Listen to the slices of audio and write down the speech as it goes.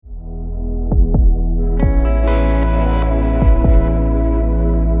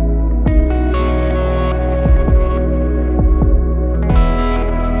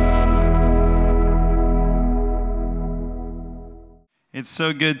It's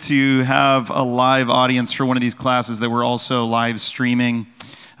so good to have a live audience for one of these classes that we're also live streaming.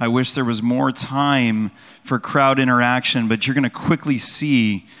 I wish there was more time for crowd interaction, but you're going to quickly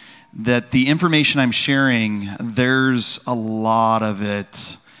see that the information I'm sharing, there's a lot of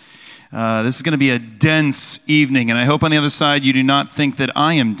it. This is going to be a dense evening, and I hope on the other side you do not think that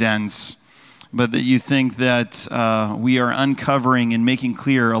I am dense, but that you think that we are uncovering and making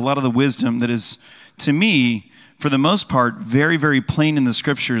clear a lot of the wisdom that is, to me, for the most part, very, very plain in the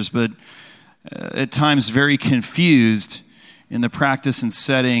scriptures, but at times very confused in the practice and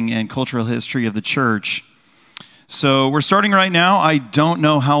setting and cultural history of the church. So we're starting right now. I don't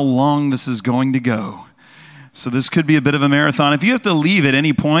know how long this is going to go. So this could be a bit of a marathon. If you have to leave at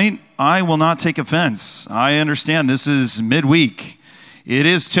any point, I will not take offense. I understand this is midweek. It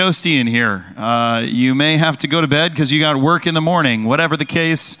is toasty in here. You may have to go to bed because you got work in the morning. Whatever the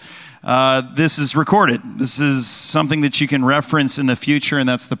case, this is recorded. This is something that you can reference in the future, and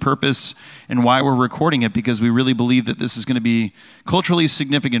that's the purpose and why we're recording it, because we really believe that this is going to be culturally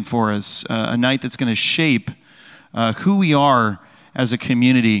significant for us, a night that's going to shape who we are as a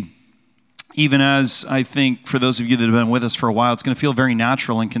community. Even as I think for those of you that have been with us for a while, it's going to feel very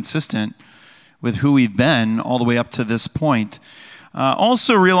natural and consistent with who we've been all the way up to this point.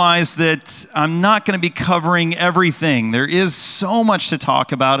 Also realize that I'm not going to be covering everything. There is so much to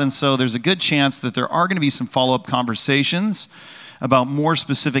talk about, and so there's a good chance that there are going to be some follow-up conversations about more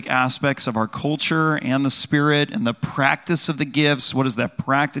specific aspects of our culture and the spirit and the practice of the gifts. What does that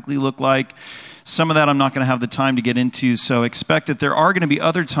practically look like? Some of that I'm not going to have the time to get into, so expect that there are going to be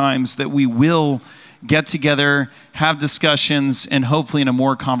other times that we will get together, have discussions, and hopefully in a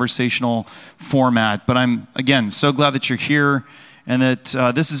more conversational format. But I'm, again, so glad that you're here, and that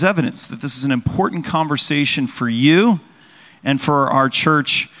this is evidence that this is an important conversation for you and for our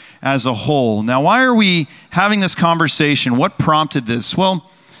church as a whole. Now, why are we having this conversation? What prompted this? Well,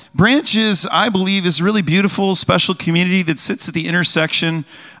 Branches, I believe, is a really beautiful, special community that sits at the intersection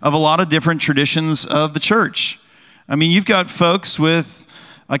of a lot of different traditions of the church. I mean, you've got folks with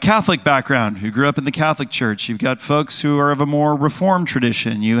a Catholic background who grew up in the Catholic Church. You've got folks who are of a more Reformed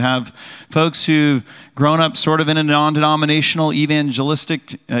tradition. You have folks who've grown up sort of in a non-denominational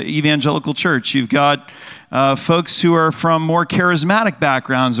evangelical church. You've got folks who are from more charismatic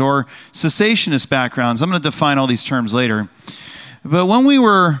backgrounds or cessationist backgrounds. I'm going to define all these terms later. But when we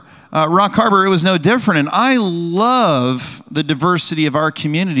were Rock Harbor, it was no different. And I love the diversity of our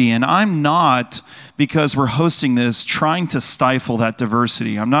community. And I'm not, because we're hosting this, trying to stifle that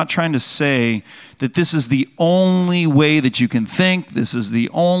diversity. I'm not trying to say that this is the only way that you can think. This is the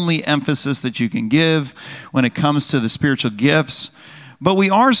only emphasis that you can give when it comes to the spiritual gifts. But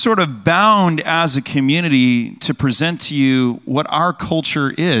we are sort of bound as a community to present to you what our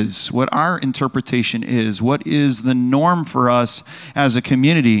culture is, what our interpretation is, what is the norm for us as a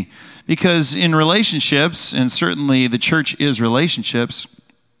community. Because in relationships, and certainly the church is relationships,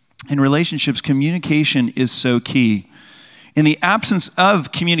 in relationships, communication is so key. In the absence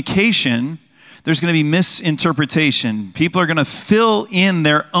of communication, there's going to be misinterpretation. People are going to fill in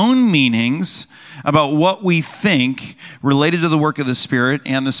their own meanings about what we think related to the work of the Spirit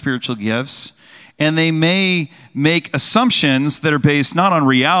and the spiritual gifts. And they may make assumptions that are based not on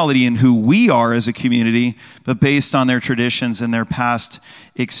reality and who we are as a community, but based on their traditions and their past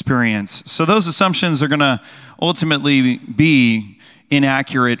experience. So those assumptions are going to ultimately be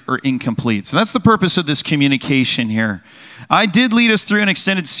inaccurate or incomplete. So that's the purpose of this communication here. I did lead us through an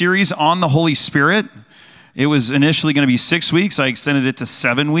extended series on the Holy Spirit. It was initially going to be 6 weeks. I extended it to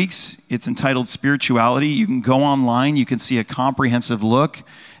 7 weeks. It's entitled Spirituality. You can go online. You can see a comprehensive look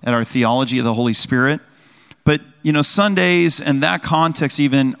at our theology of the Holy Spirit. But, Sundays and that context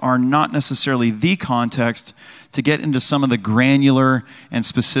even are not necessarily the context to get into some of the granular and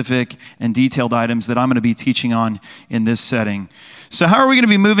specific and detailed items that I'm going to be teaching on in this setting. So how are we going to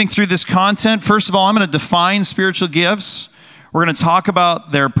be moving through this content? First of all, I'm going to define spiritual gifts. We're going to talk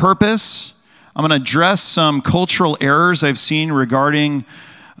about their purpose. I'm going to address some cultural errors I've seen regarding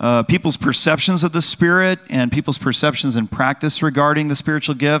people's perceptions of the Spirit and people's perceptions and practice regarding the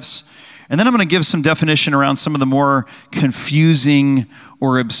spiritual gifts. And then I'm going to give some definition around some of the more confusing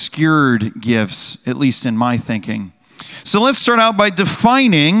or obscured gifts, at least in my thinking. So let's start out by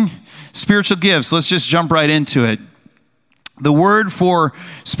defining spiritual gifts. Let's just jump right into it. The word for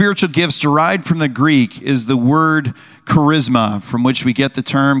spiritual gifts derived from the Greek is the word charisma, from which we get the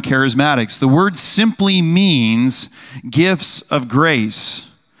term charismatics. The word simply means gifts of grace.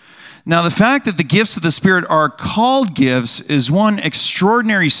 Now, the fact that the gifts of the Spirit are called gifts is one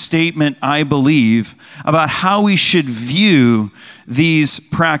extraordinary statement, I believe, about how we should view these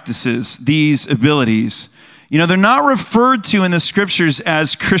practices, these abilities. They're not referred to in the scriptures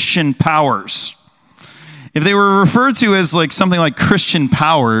as Christian powers. If they were referred to as like something like Christian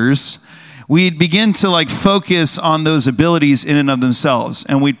powers, we'd begin to like focus on those abilities in and of themselves.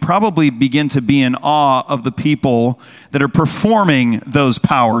 And we'd probably begin to be in awe of the people that are performing those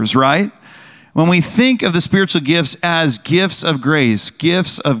powers, right? When we think of the spiritual gifts as gifts of grace,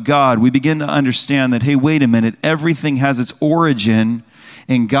 gifts of God, we begin to understand that, hey, wait a minute, everything has its origin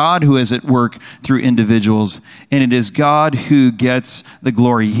in God who is at work through individuals, and it is God who gets the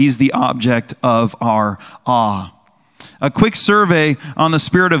glory. He's the object of our awe. A quick survey on the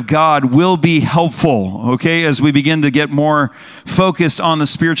Spirit of God will be helpful, okay, as we begin to get more focused on the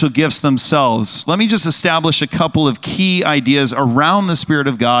spiritual gifts themselves. Let me just establish a couple of key ideas around the Spirit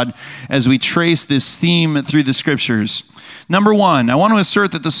of God as we trace this theme through the scriptures. Number one, I want to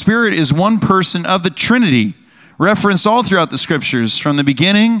assert that the Spirit is one person of the Trinity, referenced all throughout the scriptures. From the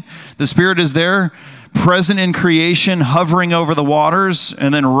beginning, the Spirit is there, present in creation, hovering over the waters,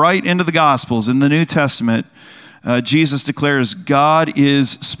 and then right into the Gospels in the New Testament. Jesus declares God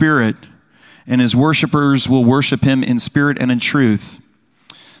is spirit, and his worshipers will worship him in spirit and in truth.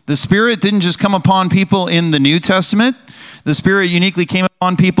 The Spirit didn't just come upon people in the New Testament. The Spirit uniquely came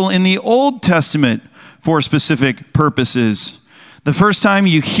upon people in the Old Testament for specific purposes. The first time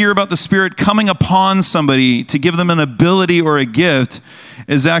you hear about the Spirit coming upon somebody to give them an ability or a gift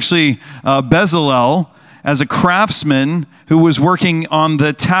is actually Bezalel, as a craftsman who was working on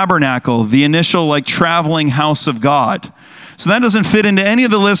the tabernacle, the initial like traveling house of God. So that doesn't fit into any of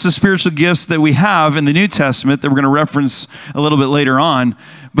the lists of spiritual gifts that we have in the New Testament that we're going to reference a little bit later on.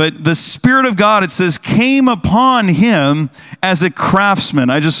 But the Spirit of God, it says, came upon him as a craftsman.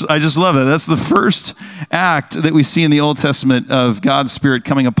 I just love that. That's the first act that we see in the Old Testament of God's Spirit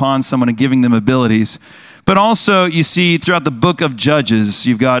coming upon someone and giving them abilities. But also, you see throughout the book of Judges,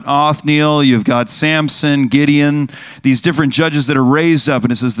 you've got Othniel, you've got Samson, Gideon, these different judges that are raised up.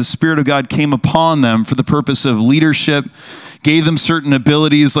 And it says the Spirit of God came upon them for the purpose of leadership, gave them certain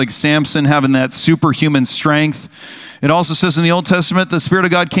abilities like Samson having that superhuman strength. It also says in the Old Testament, the Spirit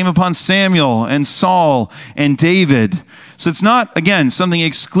of God came upon Samuel and Saul and David. So it's not, again, something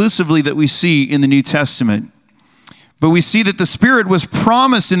exclusively that we see in the New Testament. But we see that the Spirit was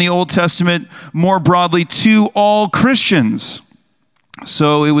promised in the Old Testament more broadly to all Christians.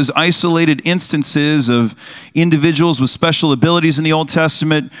 So it was isolated instances of individuals with special abilities in the Old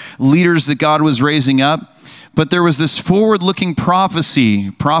Testament, leaders that God was raising up. But there was this forward-looking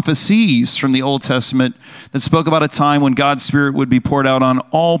prophecies from the Old Testament that spoke about a time when God's Spirit would be poured out on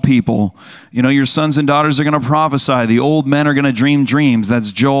all people. Your sons and daughters are going to prophesy. The old men are going to dream dreams.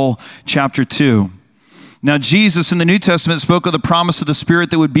 That's Joel chapter 2. Now, Jesus in the New Testament spoke of the promise of the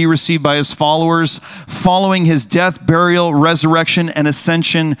Spirit that would be received by his followers following his death, burial, resurrection, and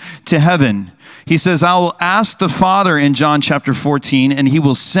ascension to heaven. He says, I will ask the Father in John chapter 14, and he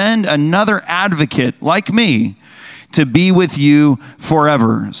will send another advocate like me to be with you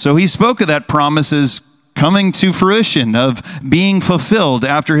forever. So he spoke of that promise as coming to fruition, of being fulfilled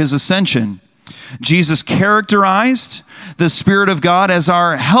after his ascension. Jesus characterized the Spirit of God as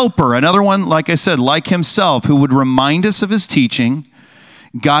our helper. Another one, like I said, like himself, who would remind us of his teaching,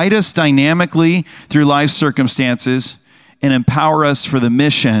 guide us dynamically through life circumstances, and empower us for the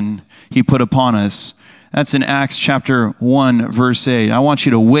mission he put upon us. That's in Acts chapter 1, verse 8. I want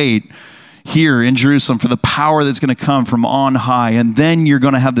you to wait here in Jerusalem for the power that's going to come from on high, and then you're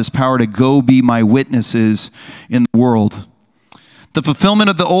going to have this power to go be my witnesses in the world. The fulfillment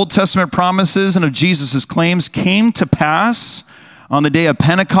of the Old Testament promises and of Jesus' claims came to pass on the day of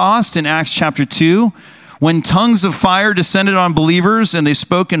Pentecost in Acts chapter 2, when tongues of fire descended on believers and they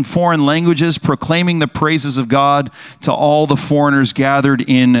spoke in foreign languages, proclaiming the praises of God to all the foreigners gathered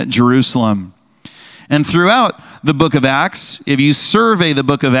in Jerusalem. And throughout the book of Acts, if you survey the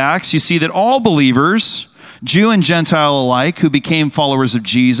book of Acts, you see that all believers, Jew and Gentile alike, who became followers of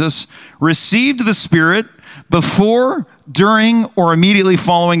Jesus, received the Spirit before, during, or immediately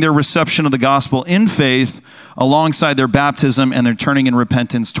following their reception of the gospel in faith, alongside their baptism and their turning in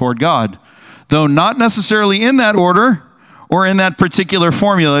repentance toward God. Though not necessarily in that order or in that particular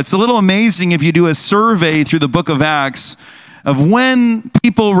formula. It's a little amazing if you do a survey through the book of Acts of when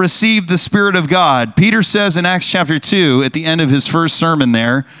people received the Spirit of God. Peter says in Acts chapter 2, at the end of his first sermon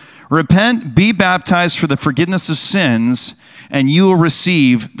there, repent, be baptized for the forgiveness of sins, and you will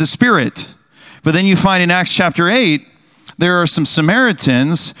receive the Spirit. But then you find in Acts chapter 8, there are some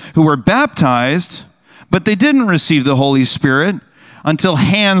Samaritans who were baptized, but they didn't receive the Holy Spirit until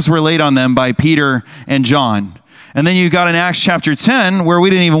hands were laid on them by Peter and John. And then you got in Acts chapter 10, where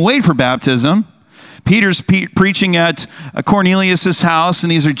we didn't even wait for baptism, Peter's preaching at Cornelius' house,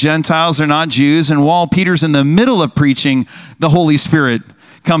 and these are Gentiles, they're not Jews. And while Peter's in the middle of preaching, the Holy Spirit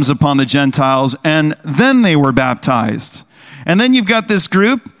comes upon the Gentiles, and then they were baptized. And then you've got this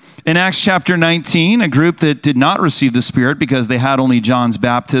group in Acts chapter 19, a group that did not receive the Spirit because they had only John's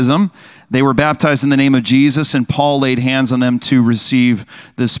baptism. They were baptized in the name of Jesus, and Paul laid hands on them to receive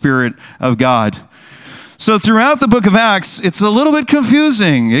the Spirit of God. So throughout the book of Acts, it's a little bit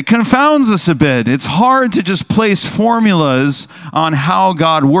confusing. It confounds us a bit. It's hard to just place formulas on how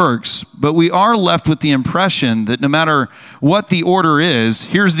God works, but we are left with the impression that no matter what the order is,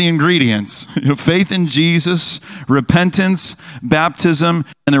 here's the ingredients. Faith in Jesus, repentance, baptism,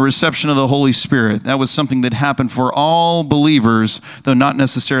 and the reception of the Holy Spirit. That was something that happened for all believers, though not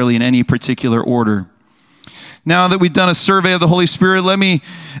necessarily in any particular order. Now that we've done a survey of the Holy Spirit, let me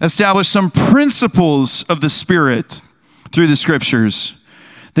establish some principles of the Spirit through the Scriptures.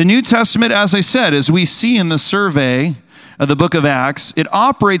 The New Testament, as I said, as we see in the survey of the book of Acts, it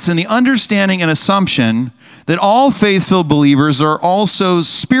operates in the understanding and assumption that all faith-filled believers are also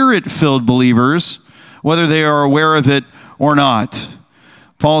Spirit-filled believers, whether they are aware of it or not.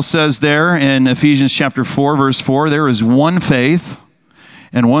 Paul says there in Ephesians chapter 4, verse 4, there is one faith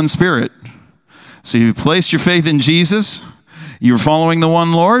and one Spirit. So you've placed your faith in Jesus, you're following the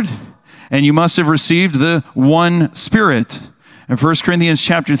one Lord, and you must have received the one Spirit. In 1 Corinthians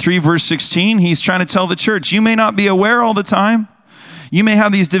chapter 3, verse 16, he's trying to tell the church, you may not be aware all the time. You may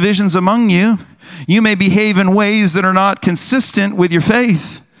have these divisions among you. You may behave in ways that are not consistent with your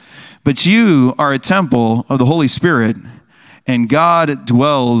faith. But you are a temple of the Holy Spirit, and God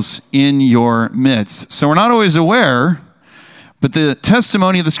dwells in your midst. So we're not always aware. But the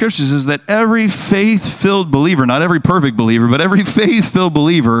testimony of the Scriptures is that every faith-filled believer, not every perfect believer, but every faith-filled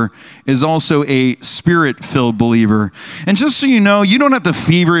believer is also a Spirit-filled believer. And just so you know, you don't have to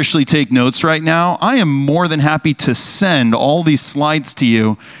feverishly take notes right now. I am more than happy to send all these slides to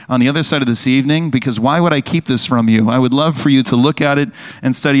you on the other side of this evening, because why would I keep this from you? I would love for you to look at it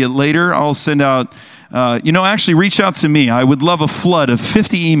and study it later. I'll send out actually reach out to me. I would love a flood of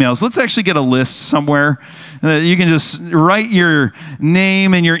 50 emails. Let's actually get a list somewhere. You can just write your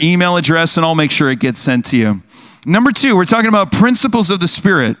name and your email address, and I'll make sure it gets sent to you. Number 2, we're talking about principles of the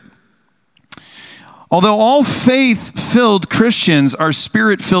Spirit. Although all faith-filled Christians are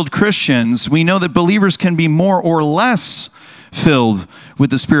Spirit-filled Christians, we know that believers can be more or less filled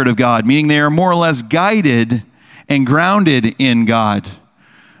with the Spirit of God, meaning they are more or less guided and grounded in God.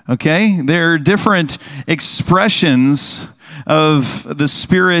 Okay? There are different expressions of the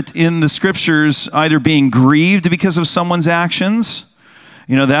Spirit in the Scriptures, either being grieved because of someone's actions.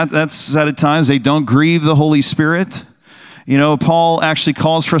 That's said at times, they don't grieve the Holy Spirit. Paul actually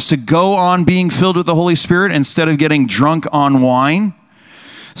calls for us to go on being filled with the Holy Spirit instead of getting drunk on wine.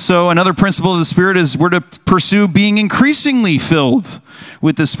 So another principle of the Spirit is we're to pursue being increasingly filled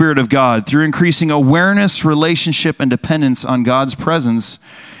with the Spirit of God through increasing awareness, relationship, and dependence on God's presence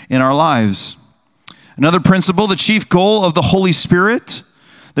in our lives. Another principle, the chief goal of the Holy Spirit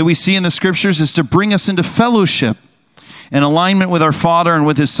that we see in the Scriptures is to bring us into fellowship and alignment with our Father and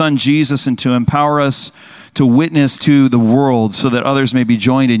with His Son Jesus, and to empower us to witness to the world so that others may be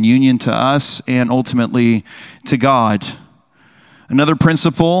joined in union to us and ultimately to God. Another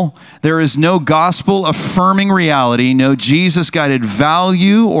principle, there is no gospel affirming reality, no Jesus guided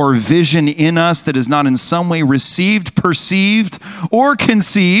value or vision in us that is not in some way received, perceived, or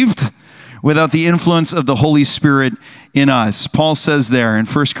conceived without the influence of the Holy Spirit in us. Paul says there in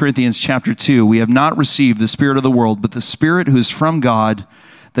 1 Corinthians chapter 2, we have not received the spirit of the world, but the Spirit who is from God,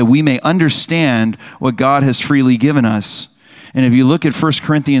 that we may understand what God has freely given us. And if you look at 1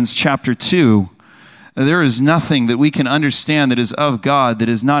 Corinthians chapter 2, there is nothing that we can understand that is of God that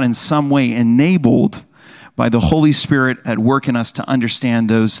is not in some way enabled by the Holy Spirit at work in us to understand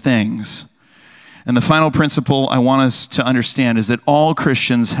those things. And the final principle I want us to understand is that all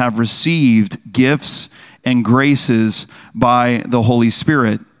Christians have received gifts and graces by the Holy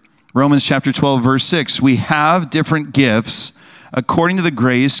Spirit. Romans chapter 12, verse 6, we have different gifts according to the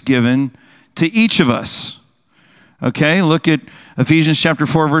grace given to each of us. Okay, look at Ephesians chapter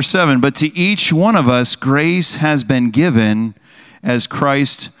 4, verse 7. But to each one of us, grace has been given as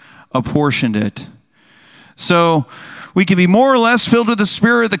Christ apportioned it. So we can be more or less filled with the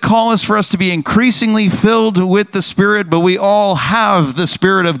Spirit. The call is for us to be increasingly filled with the Spirit, but we all have the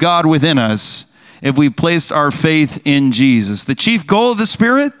Spirit of God within us if we've placed our faith in Jesus. The chief goal of the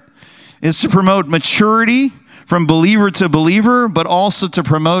Spirit is to promote maturity from believer to believer, but also to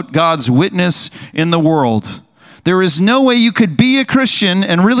promote God's witness in the world. There is no way you could be a Christian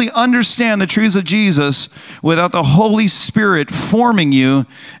and really understand the truths of Jesus without the Holy Spirit forming you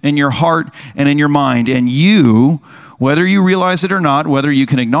in your heart and in your mind. And you, whether you realize it or not, whether you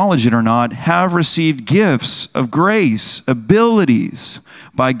can acknowledge it or not, have received gifts of grace, abilities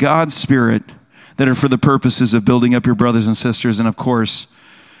by God's Spirit that are for the purposes of building up your brothers and sisters and, of course,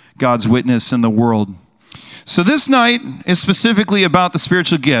 God's witness in the world. So this night is specifically about the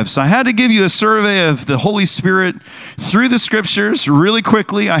spiritual gifts. I had to give you a survey of the Holy Spirit through the scriptures really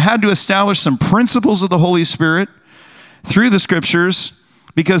quickly. I had to establish some principles of the Holy Spirit through the scriptures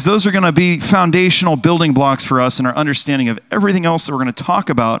because those are going to be foundational building blocks for us in our understanding of everything else that we're going to talk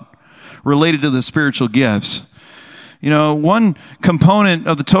about related to the spiritual gifts. You know, one component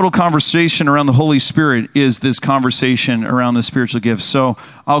of the total conversation around the Holy Spirit is this conversation around the spiritual gifts. So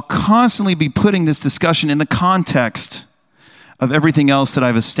I'll constantly be putting this discussion in the context of everything else that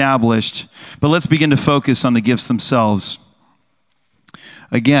I've established. But let's begin to focus on the gifts themselves.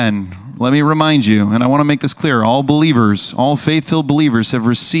 Again, let me remind you, and I want to make this clear, all believers, all faith-filled believers have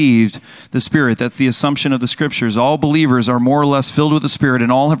received the Spirit. That's the assumption of the Scriptures. All believers are more or less filled with the Spirit,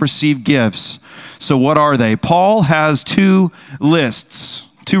 and all have received gifts. So what are they? Paul has two lists,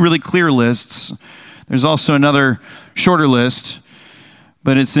 two really clear lists. There's also another shorter list,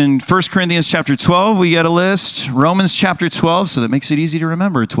 but it's in 1 Corinthians chapter 12, we get a list. Romans chapter 12, so that makes it easy to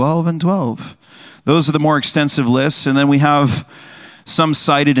remember, 12 and 12. Those are the more extensive lists, and then we have some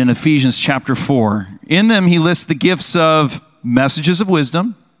cited in Ephesians chapter 4. In them, he lists the gifts of messages of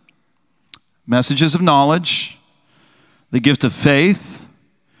wisdom, messages of knowledge, the gift of faith,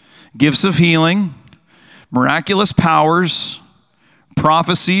 gifts of healing, miraculous powers.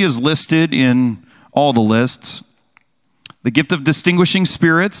 Prophecy is listed in all the lists. The gift of distinguishing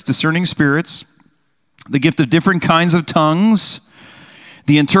spirits, discerning spirits, the gift of different kinds of tongues,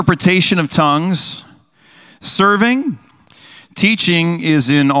 the interpretation of tongues, serving. Teaching is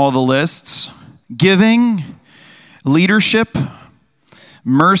in all the lists. Giving, leadership,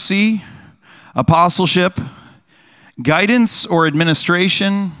 mercy, apostleship, guidance or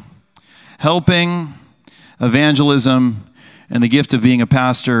administration, helping, evangelism, and the gift of being a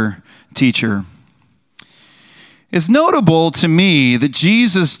pastor, teacher. It's notable to me that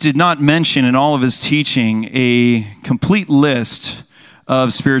Jesus did not mention in all of his teaching a complete list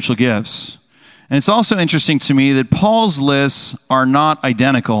of spiritual gifts. And it's also interesting to me that Paul's lists are not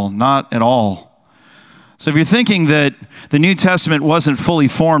identical, not at all. So if you're thinking that the New Testament wasn't fully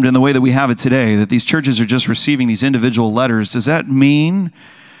formed in the way that we have it today, that these churches are just receiving these individual letters, does that mean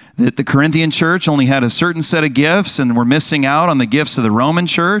that the Corinthian church only had a certain set of gifts and were missing out on the gifts of the Roman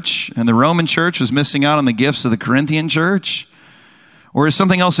church, and the Roman church was missing out on the gifts of the Corinthian church? Or is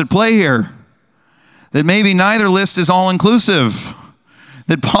something else at play here? That maybe neither list is all-inclusive?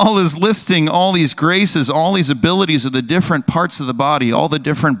 That Paul is listing all these graces, all these abilities of the different parts of the body, all the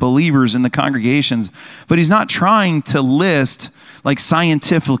different believers in the congregations, but he's not trying to list, like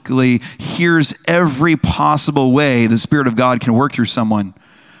scientifically, here's every possible way the Spirit of God can work through someone.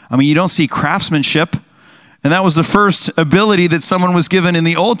 I mean, you don't see craftsmanship, and that was the first ability that someone was given in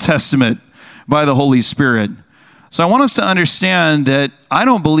the Old Testament by the Holy Spirit. So I want us to understand that I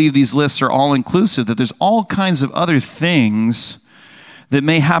don't believe these lists are all-inclusive, that there's all kinds of other things that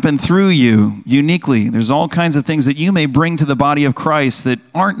may happen through you uniquely. There's all kinds of things that you may bring to the body of Christ that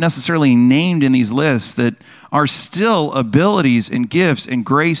aren't necessarily named in these lists, that are still abilities and gifts and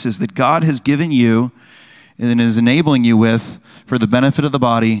graces that God has given you and is enabling you with for the benefit of the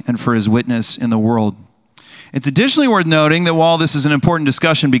body and for his witness in the world. It's additionally worth noting that while this is an important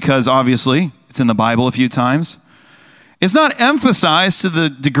discussion because obviously it's in the Bible a few times, it's not emphasized to the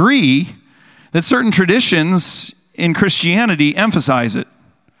degree that certain traditions in Christianity emphasize it.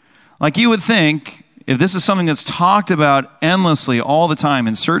 Like you would think, if this is something that's talked about endlessly all the time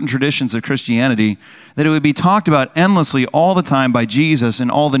in certain traditions of Christianity, that it would be talked about endlessly all the time by Jesus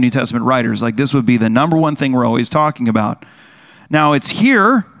and all the New Testament writers. Like this would be the number one thing we're always talking about. Now it's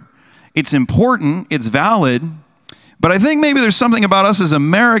here, it's important, it's valid, but I think maybe there's something about us as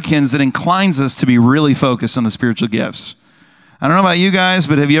Americans that inclines us to be really focused on the spiritual gifts. I don't know about you guys,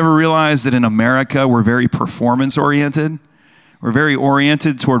 but have you ever realized that in America, we're very performance-oriented? We're very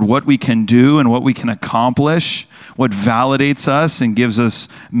oriented toward what we can do and what we can accomplish. What validates us and gives us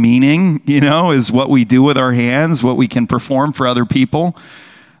meaning, is what we do with our hands, what we can perform for other people.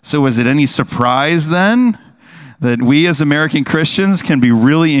 So is it any surprise then that we as American Christians can be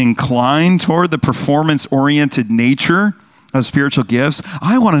really inclined toward the performance-oriented nature of spiritual gifts?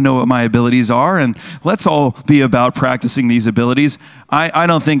 I want to know what my abilities are, and let's all be about practicing these abilities. I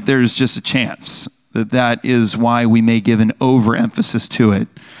don't think there's just a chance that is why we may give an overemphasis to it.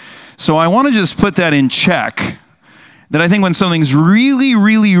 So I want to just put that in check that I think when something's really,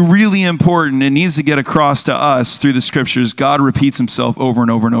 really, really important, it needs to get across to us through the scriptures, God repeats himself over and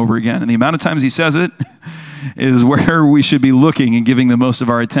over and over again. And the amount of times he says it is where we should be looking and giving the most of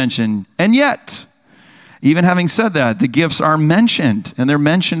our attention. And yet, even having said that, the gifts are mentioned, and they're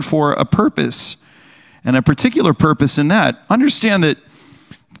mentioned for a purpose, and a particular purpose in that. Understand that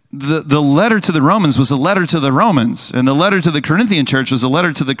the letter to the Romans was a letter to the Romans, and the letter to the Corinthian church was a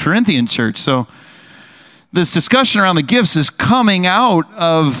letter to the Corinthian church. So this discussion around the gifts is coming out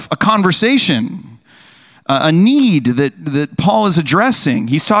of a conversation, a need that Paul is addressing.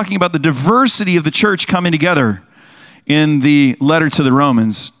 He's talking about the diversity of the church coming together in the letter to the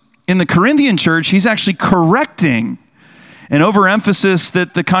Romans. In the Corinthian church, he's actually correcting an overemphasis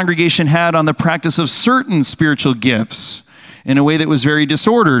that the congregation had on the practice of certain spiritual gifts in a way that was very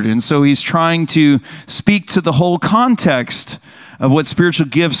disordered. And so he's trying to speak to the whole context of what spiritual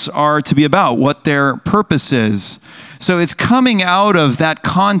gifts are to be about, what their purpose is. So it's coming out of that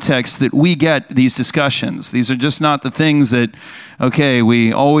context that we get these discussions. These are just not the things that, okay,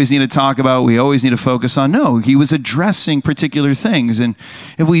 we always need to talk about, we always need to focus on. No, he was addressing particular things. And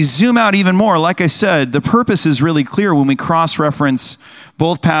if we zoom out even more, like I said, the purpose is really clear when we cross-reference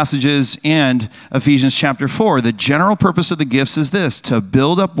both passages and Ephesians chapter 4. The general purpose of the gifts is this: to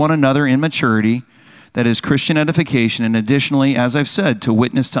build up one another in maturity, that is Christian edification, and additionally, as I've said, to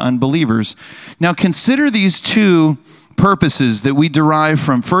witness to unbelievers. Now consider these two purposes that we derive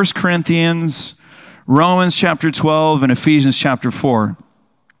from 1 Corinthians, Romans chapter 12, and Ephesians chapter 4.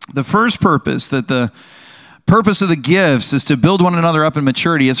 The first purpose, that the purpose of the gifts is to build one another up in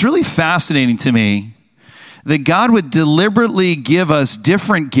maturity. It's really fascinating to me that God would deliberately give us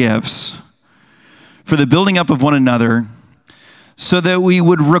different gifts for the building up of one another so that we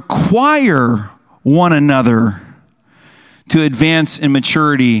would require one another to advance in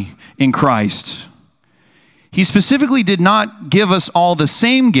maturity in Christ. He specifically did not give us all the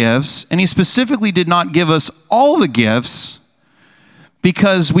same gifts, and he specifically did not give us all the gifts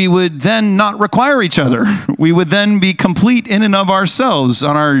because we would then not require each other. We would then be complete in and of ourselves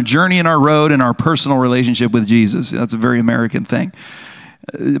on our journey and our road and our personal relationship with Jesus. That's a very American thing.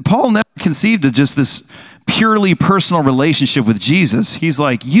 Paul never conceived of just this purely personal relationship with Jesus. He's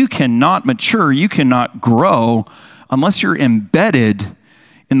like, you cannot mature, you cannot grow unless you're embedded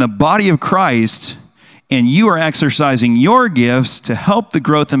in the body of Christ and you are exercising your gifts to help the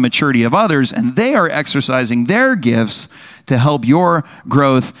growth and maturity of others, and they are exercising their gifts to help your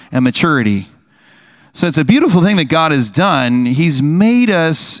growth and maturity. So it's a beautiful thing that God has done. He's made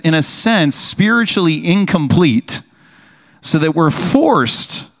us, in a sense, spiritually incomplete so that we're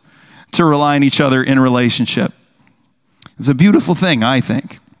forced to rely on each other in relationship. It's a beautiful thing, I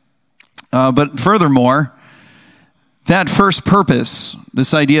think. But furthermore, that first purpose,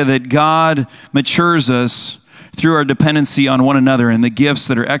 this idea that God matures us through our dependency on one another and the gifts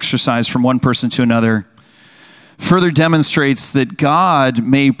that are exercised from one person to another, further demonstrates that God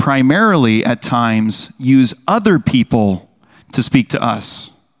may primarily at times use other people to speak to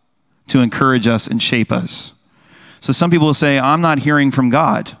us, to encourage us and shape us. So some people will say, I'm not hearing from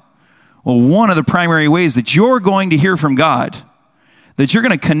God. Well, one of the primary ways that you're going to hear from God, that you're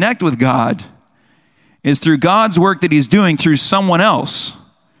going to connect with God, is through God's work that he's doing through someone else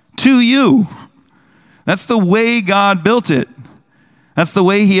to you. That's the way God built it. That's the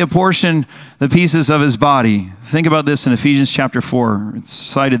way he apportioned the pieces of his body. Think about this in Ephesians chapter 4. It's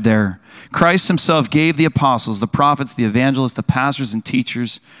cited there. Christ himself gave the apostles, the prophets, the evangelists, the pastors, and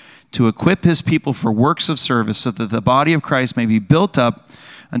teachers to equip his people for works of service so that the body of Christ may be built up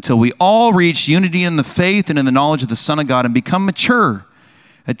until we all reach unity in the faith and in the knowledge of the Son of God and become mature,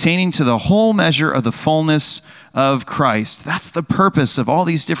 attaining to the whole measure of the fullness of Christ. That's the purpose of all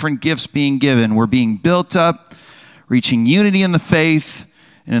these different gifts being given. We're being built up, reaching unity in the faith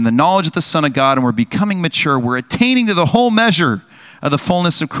and in the knowledge of the Son of God, and we're becoming mature. We're attaining to the whole measure of the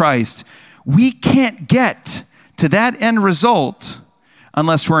fullness of Christ. We can't get to that end result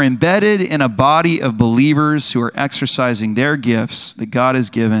unless we're embedded in a body of believers who are exercising their gifts that God has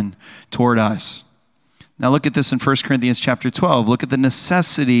given toward us. Now look at this in 1 Corinthians chapter 12. Look at the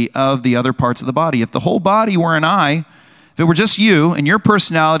necessity of the other parts of the body. If the whole body were an eye, if it were just you and your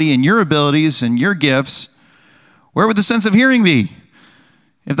personality and your abilities and your gifts, where would the sense of hearing be?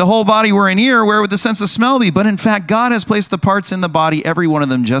 If the whole body were an ear, where would the sense of smell be? But in fact, God has placed the parts in the body, every one of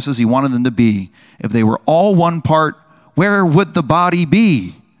them, just as he wanted them to be. If they were all one part, where would the body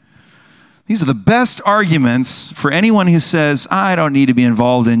be? These are the best arguments for anyone who says, I don't need to be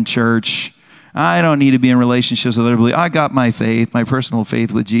involved in church. I don't need to be in relationships with other believers. I got my faith, my personal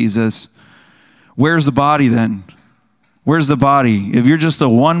faith with Jesus. Where's the body then? Where's the body? If you're just the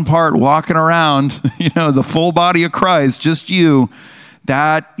one part walking around, the full body of Christ, just you,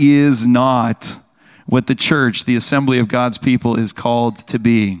 that is not what the church, the assembly of God's people, is called to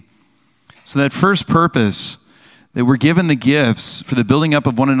be. So that first purpose, that we're given the gifts for the building up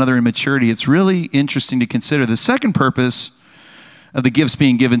of one another in maturity, it's really interesting to consider. The second purpose of the gifts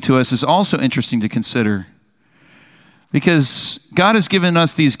being given to us is also interesting to consider, because God has given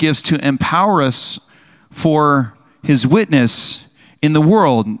us these gifts to empower us for his witness in the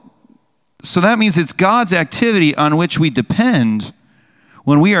world. So that means it's God's activity on which we depend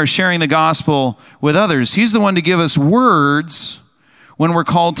when we are sharing the gospel with others. He's the one to give us words when we're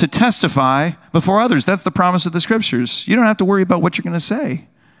called to testify before others. That's the promise of the scriptures. You don't have to worry about what you're going to say.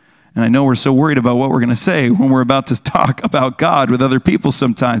 And I know we're so worried about what we're going to say when we're about to talk about God with other people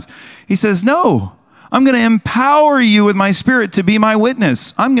sometimes. He says, no, I'm going to empower you with my Spirit to be my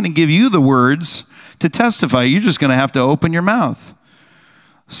witness. I'm going to give you the words to testify. You're just going to have to open your mouth.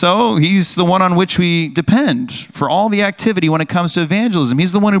 So he's the one on which we depend for all the activity when it comes to evangelism.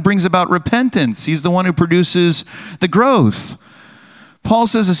 He's the one who brings about repentance. He's the one who produces the growth. Paul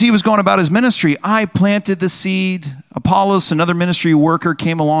says as he was going about his ministry, I planted the seed. Apollos, another ministry worker,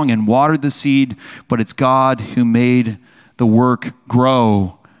 came along and watered the seed, but it's God who made the work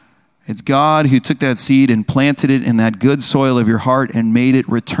grow. It's God who took that seed and planted it in that good soil of your heart and made it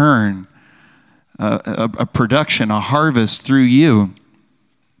return a production, a harvest through you.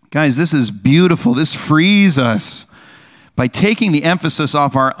 Guys, this is beautiful. This frees us by taking the emphasis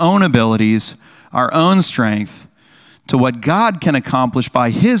off our own abilities, our own strength, to what God can accomplish by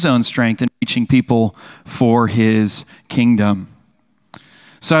his own strength in reaching people for his kingdom.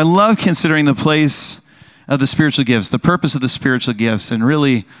 So I love considering the place of the spiritual gifts, the purpose of the spiritual gifts, and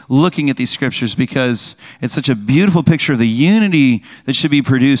really looking at these scriptures, because it's such a beautiful picture of the unity that should be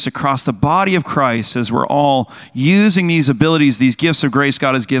produced across the body of Christ as we're all using these abilities, these gifts of grace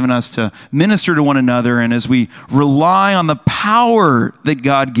God has given us to minister to one another, and as we rely on the power that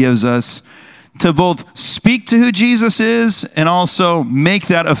God gives us to both speak to who Jesus is and also make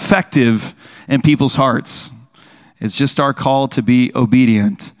that effective in people's hearts. It's just our call to be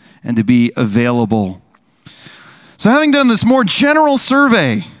obedient and to be available. So having done this more general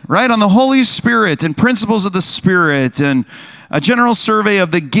survey, right, on the Holy Spirit and principles of the Spirit, and a general survey of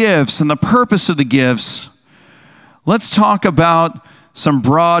the gifts and the purpose of the gifts, let's talk about some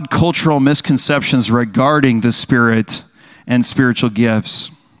broad cultural misconceptions regarding the Spirit and spiritual gifts.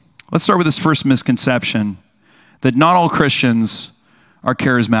 Let's start with this first misconception, that not all Christians are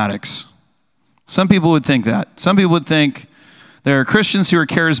charismatics. Some people would think that. Some people would think there are Christians who are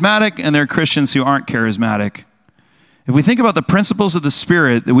charismatic and there are Christians who aren't charismatic. If we think about the principles of the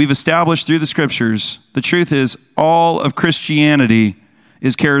Spirit that we've established through the scriptures, the truth is all of Christianity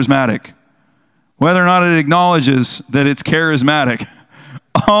is charismatic. Whether or not it acknowledges that it's charismatic,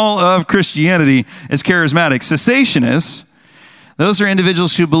 all of Christianity is charismatic. Cessationists, those are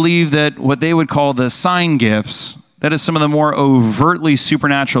individuals who believe that what they would call the sign gifts, that is some of the more overtly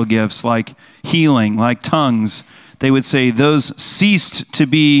supernatural gifts like healing, like tongues, they would say those ceased to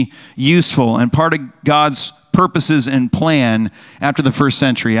be useful and part of God's purposes and plan after the first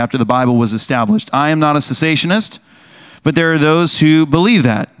century, after the Bible was established. I am not a cessationist, but there are those who believe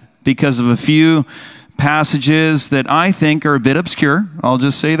that because of a few passages that I think are a bit obscure. I'll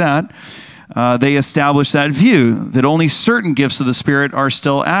just say that. They establish that view that only certain gifts of the Spirit are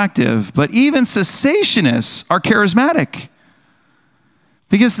still active. But even cessationists are charismatic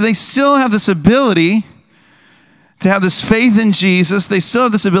because they still have this ability to have this faith in Jesus. They still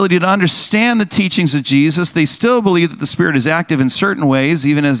have this ability to understand the teachings of Jesus. They still believe that the Spirit is active in certain ways,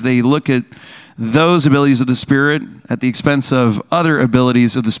 even as they look at those abilities of the Spirit at the expense of other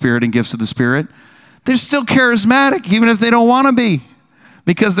abilities of the Spirit and gifts of the Spirit. They're still charismatic, even if they don't want to be,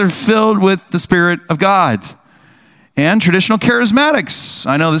 because they're filled with the Spirit of God. And traditional charismatics,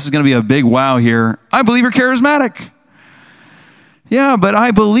 I know this is going to be a big wow here. I believe you're charismatic. Yeah, but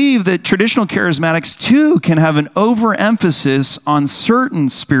I believe that traditional charismatics too can have an overemphasis on certain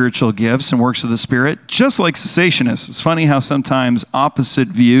spiritual gifts and works of the Spirit, just like cessationists. It's funny how sometimes opposite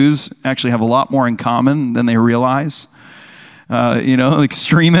views actually have a lot more in common than they realize.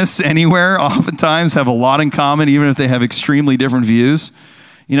 Extremists anywhere oftentimes have a lot in common, even if they have extremely different views.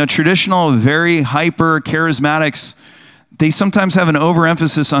 Traditional, very hyper charismatics, they sometimes have an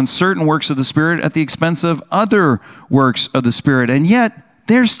overemphasis on certain works of the Spirit at the expense of other works of the Spirit. And yet,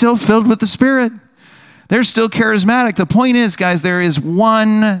 they're still filled with the Spirit. They're still charismatic. The point is, guys, there is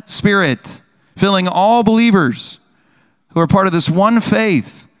one Spirit filling all believers who are part of this one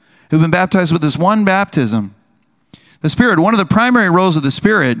faith, who've been baptized with this one baptism. The Spirit, one of the primary roles of the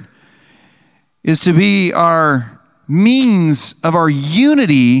Spirit is to be our means of our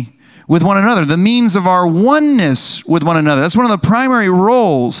unity with one another, the means of our oneness with one another. That's one of the primary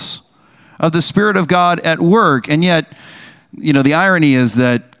roles of the Spirit of God at work. And yet, the irony is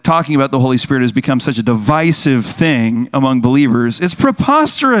that talking about the Holy Spirit has become such a divisive thing among believers. It's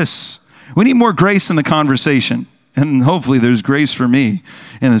preposterous. We need more grace in the conversation. And hopefully there's grace for me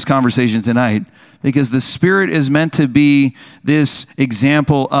in this conversation tonight, because the Spirit is meant to be this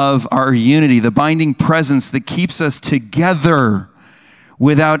example of our unity, the binding presence that keeps us together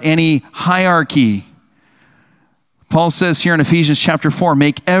without any hierarchy. Paul says here in Ephesians chapter 4,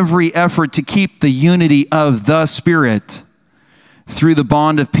 make every effort to keep the unity of the Spirit through the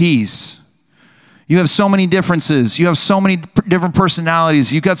bond of peace. You have so many differences. You have so many different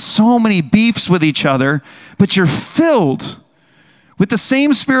personalities. You've got so many beefs with each other, but you're filled with the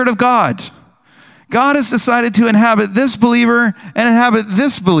same Spirit of God. God has decided to inhabit this believer and inhabit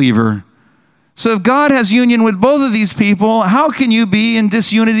this believer. So if God has union with both of these people, how can you be in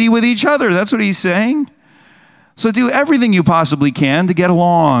disunity with each other? That's what he's saying. So do everything you possibly can to get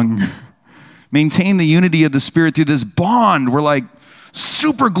along. Maintain the unity of the Spirit through this bond. We're like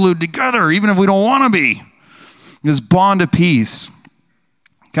super glued together, even if we don't want to be. This bond of peace.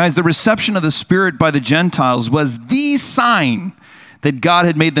 Guys, the reception of the Spirit by the Gentiles was the sign that God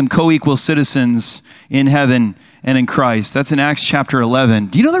had made them co-equal citizens in heaven and in Christ. That's in Acts chapter 11.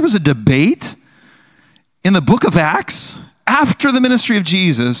 Do you know there was a debate in the book of Acts after the ministry of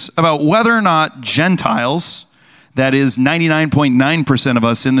Jesus about whether or not Gentiles, that is 99.9% of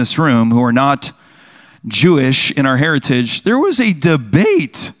us in this room who are not Jewish in our heritage, there was a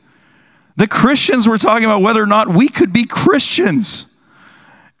debate. The Christians were talking about whether or not we could be Christians.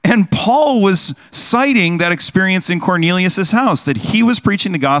 And Paul was citing that experience in Cornelius' house, that he was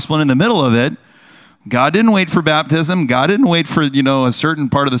preaching the gospel, and in the middle of it, God didn't wait for baptism. God didn't wait for, a certain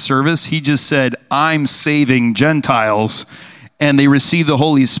part of the service. He just said, I'm saving Gentiles. And they received the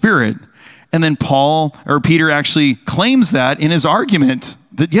Holy Spirit. And then Peter actually claims that in his argument,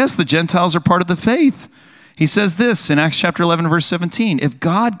 that yes, the Gentiles are part of the faith. He says this in Acts chapter 11, verse 17, if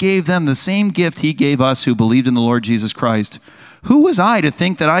God gave them the same gift he gave us who believed in the Lord Jesus Christ, who was I to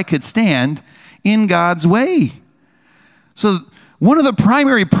think that I could stand in God's way? So one of the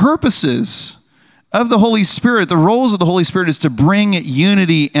primary purposes of the Holy Spirit, the roles of the Holy Spirit, is to bring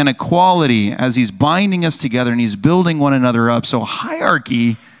unity and equality as he's binding us together and he's building one another up. So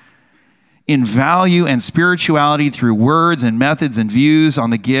hierarchy in value and spirituality through words and methods and views on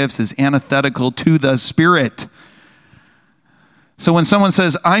the gifts is antithetical to the Spirit. So when someone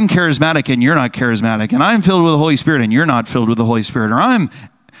says, I'm charismatic and you're not charismatic, and I'm filled with the Holy Spirit and you're not filled with the Holy Spirit, or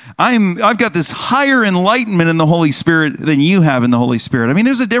I've got this higher enlightenment in the Holy Spirit than you have in the Holy Spirit. I mean,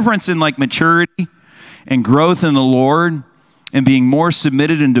 there's a difference in maturity and growth in the Lord and being more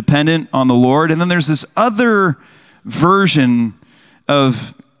submitted and dependent on the Lord. And then there's this other version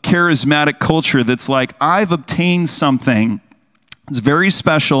of charismatic culture that's like, I've obtained something that's very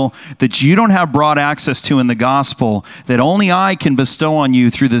special that you don't have broad access to in the gospel, that only I can bestow on you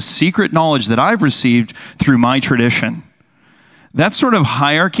through this secret knowledge that I've received through my tradition. That sort of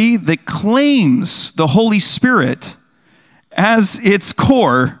hierarchy that claims the Holy Spirit as its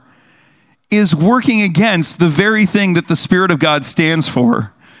core is working against the very thing that the Spirit of God stands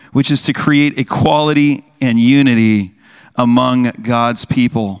for, which is to create equality and unity among God's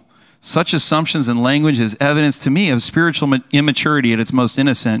people. Such assumptions and language is evidence to me of spiritual immaturity at its most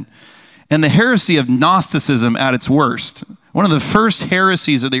innocent, and the heresy of Gnosticism at its worst. One of the first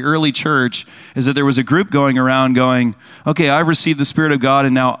heresies of the early church is that there was a group going around going, okay, I've received the Spirit of God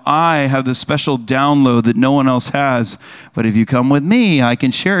and now I have this special download that no one else has. But if you come with me, I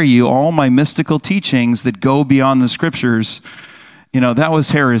can share you all my mystical teachings that go beyond the scriptures. That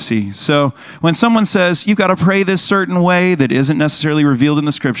was heresy. So when someone says, you've got to pray this certain way that isn't necessarily revealed in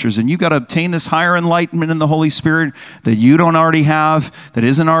the scriptures, and you've got to obtain this higher enlightenment in the Holy Spirit that you don't already have, that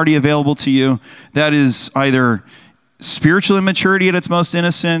isn't already available to you, that is either spiritual immaturity at its most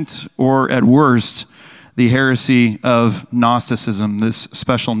innocent, or at worst, the heresy of Gnosticism, this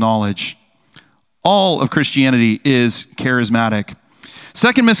special knowledge. All of Christianity is charismatic.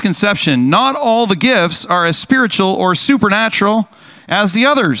 Second misconception, not all the gifts are as spiritual or supernatural as the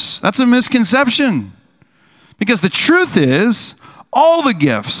others. That's a misconception. Because the truth is, all the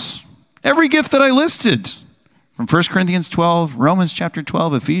gifts, every gift that I listed, from 1 Corinthians 12, Romans chapter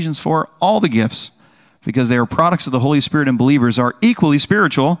 12, Ephesians 4, all the gifts, because they are products of the Holy Spirit in believers, are equally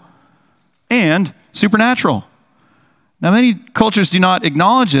spiritual and supernatural. Now, many cultures do not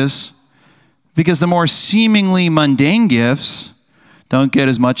acknowledge this because the more seemingly mundane gifts don't get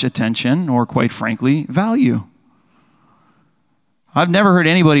as much attention or, quite frankly, value. I've never heard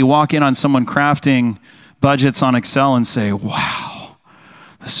anybody walk in on someone crafting budgets on Excel and say, wow,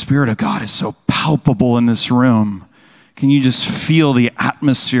 the Spirit of God is so palpable in this room. Can you just feel the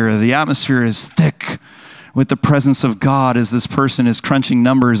atmosphere? The atmosphere is thick with the presence of God as this person is crunching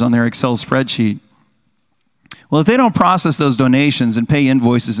numbers on their Excel spreadsheet. Well, if they don't process those donations and pay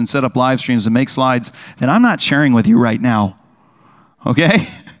invoices and set up live streams and make slides, then I'm not sharing with you right now. Okay?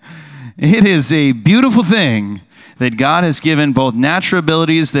 It is a beautiful thing that God has given both natural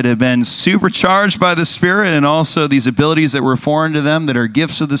abilities that have been supercharged by the Spirit and also these abilities that were foreign to them that are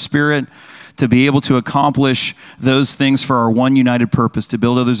gifts of the Spirit to be able to accomplish those things for our one united purpose, to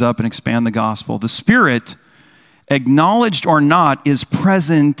build others up and expand the gospel. The Spirit, acknowledged or not, is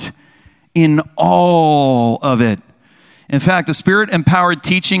present in all of it. In fact, the Spirit-empowered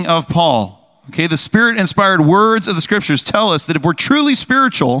teaching of Paul, okay, the Spirit-inspired words of the Scriptures tell us that if we're truly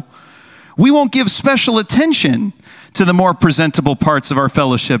spiritual, we won't give special attention to the more presentable parts of our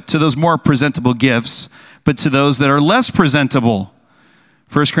fellowship, to those more presentable gifts, but to those that are less presentable.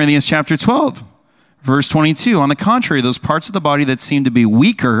 1 Corinthians chapter 12, verse 22. On the contrary, those parts of the body that seem to be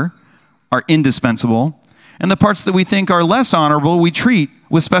weaker are indispensable, and the parts that we think are less honorable we treat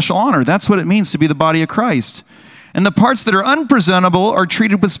with special honor. That's what it means to be the body of Christ. And the parts that are unpresentable are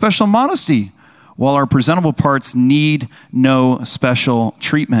treated with special modesty, while our presentable parts need no special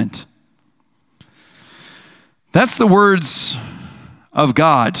treatment. That's the words of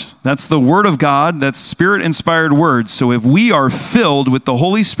God. That's the Word of God. That's Spirit-inspired words. So if we are filled with the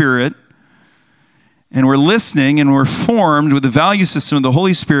Holy Spirit and we're listening and we're formed with the value system of the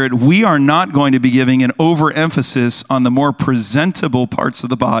Holy Spirit, we are not going to be giving an overemphasis on the more presentable parts of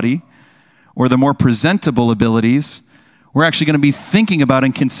the body or the more presentable abilities. We're actually going to be thinking about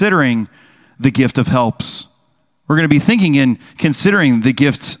and considering the gift of helps. We're going to be thinking and considering the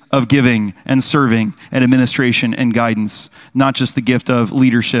gifts of giving and serving and administration and guidance, not just the gift of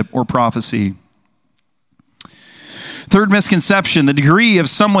leadership or prophecy. Third misconception, the degree of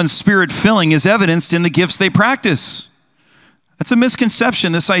someone's spirit filling is evidenced in the gifts they practice. That's a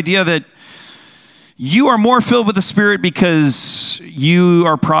misconception, this idea that you are more filled with the Spirit because you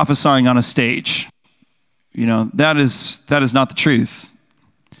are prophesying on a stage. You know, that is not the truth.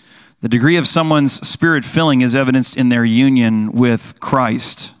 The degree of someone's spirit filling is evidenced in their union with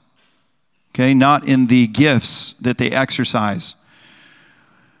Christ, okay, not in the gifts that they exercise.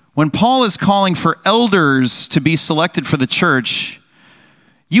 When Paul is calling for elders to be selected for the church,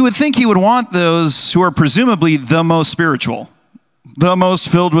 you would think he would want those who are presumably the most spiritual, the most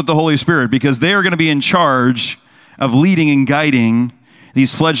filled with the Holy Spirit, because they are going to be in charge of leading and guiding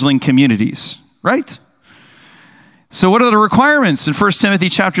these fledgling communities, right? So what are the requirements in 1 Timothy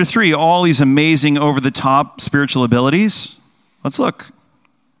chapter 3? All these amazing over-the-top spiritual abilities. Let's look.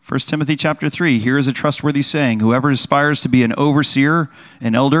 1 Timothy chapter 3, here is a trustworthy saying, whoever aspires to be an overseer,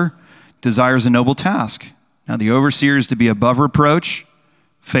 an elder, desires a noble task. Now the overseer is to be above reproach,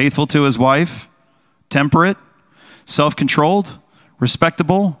 faithful to his wife, temperate, self-controlled,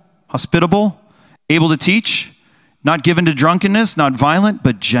 respectable, hospitable, able to teach, not given to drunkenness, not violent,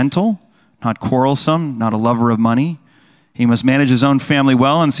 but gentle, not quarrelsome, not a lover of money. He must manage his own family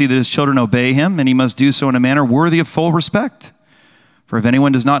well and see that his children obey him, and he must do so in a manner worthy of full respect. For if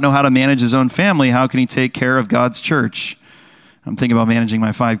anyone does not know how to manage his own family, how can he take care of God's church? I'm thinking about managing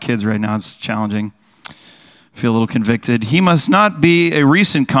my 5 kids right now. It's challenging. I feel a little convicted. He must not be a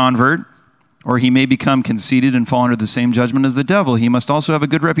recent convert, or he may become conceited and fall under the same judgment as the devil. He must also have a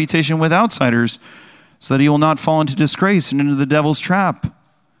good reputation with outsiders, so that he will not fall into disgrace and into the devil's trap.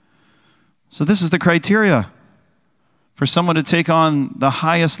 So this is the criteria for someone to take on the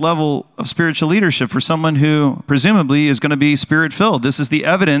highest level of spiritual leadership, for someone who presumably is going to be Spirit-filled. This is the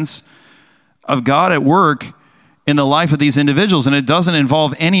evidence of God at work in the life of these individuals, and it doesn't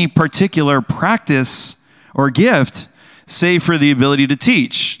involve any particular practice or gift, save for the ability to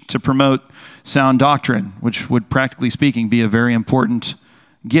teach, to promote sound doctrine, which would, practically speaking, be a very important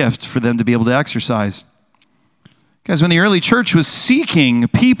gift for them to be able to exercise. Guys, when the early church was seeking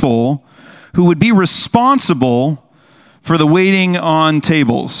people who would be responsible for the waiting on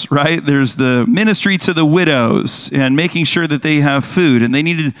tables, right? There's the ministry to the widows and making sure that they have food. And they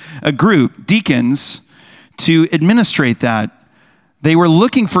needed a group, deacons, to administrate that. They were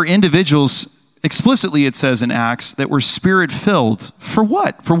looking for individuals, explicitly it says in Acts, that were Spirit-filled. For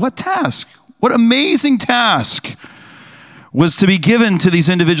what? For what task? What amazing task was to be given to these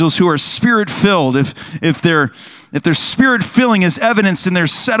individuals who are Spirit-filled. If their Spirit-filling is evidenced in their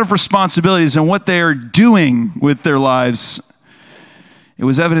set of responsibilities and what they are doing with their lives, it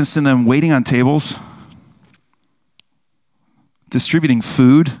was evidenced in them waiting on tables, distributing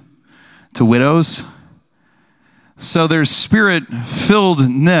food to widows. So their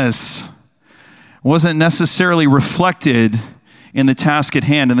Spirit-filledness wasn't necessarily reflected in the task at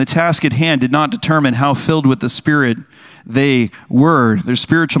hand. And the task at hand did not determine how filled with the Spirit they were. Their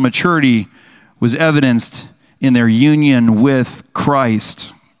spiritual maturity was evidenced in their union with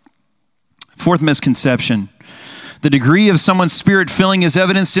Christ. Fourth misconception: the degree of someone's spirit filling is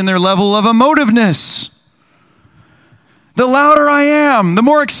evidenced in their level of emotiveness. The louder I am, the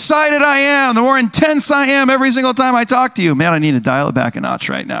more excited I am, the more intense I am every single time I talk to you. Man, I need to dial it back a notch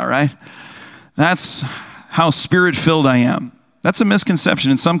right now, right? That's how spirit-filled I am. That's a misconception.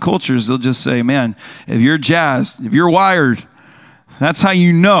 In some cultures, they'll just say, man, if you're jazzed, if you're wired, that's how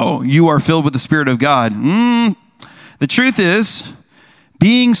you know you are filled with the Spirit of God. The truth is,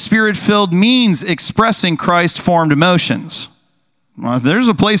 being Spirit-filled means expressing Christ-formed emotions. Well, there's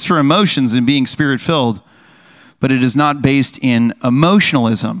a place for emotions in being Spirit-filled, but it is not based in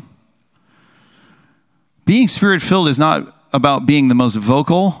emotionalism. Being Spirit-filled is not about being the most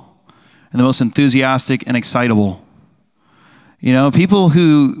vocal and the most enthusiastic and excitable. You know, people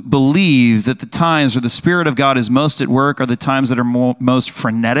who believe that the times where the Spirit of God is most at work are the times that are most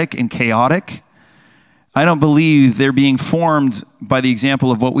frenetic and chaotic, I don't believe they're being formed by the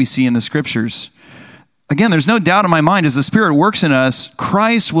example of what we see in the Scriptures. Again, there's no doubt in my mind, as the Spirit works in us,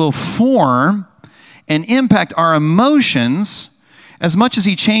 Christ will form and impact our emotions as much as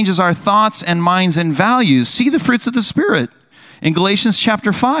he changes our thoughts and minds and values. See the fruits of the Spirit in Galatians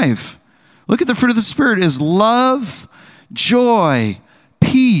chapter 5. Look at the fruit of the Spirit is love, joy,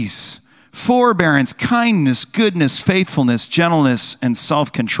 peace, forbearance, kindness, goodness, faithfulness, gentleness, and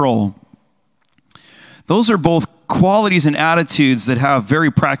self-control. Those are both qualities and attitudes that have very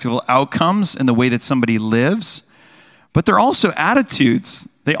practical outcomes in the way that somebody lives, but they're also attitudes.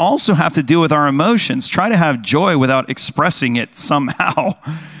 They also have to deal with our emotions. Try to have joy without expressing it somehow.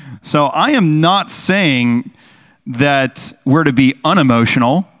 So I am not saying that we're to be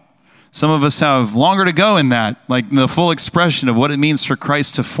unemotional. Some of us have longer to go in that, like the full expression of what it means for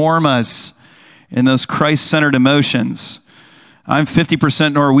Christ to form us in those Christ-centered emotions. I'm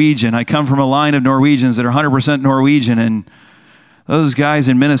 50% Norwegian. I come from a line of Norwegians that are 100% Norwegian, and those guys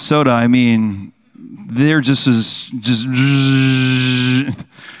in Minnesota, I mean, they're just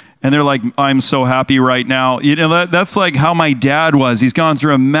and they're like, I'm so happy right now. You know, that's like how my dad was. He's gone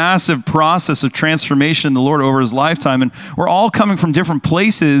through a massive process of transformation in the Lord over his lifetime. And we're all coming from different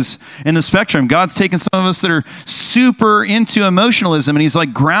places in the spectrum. God's taken some of us that are super into emotionalism, and he's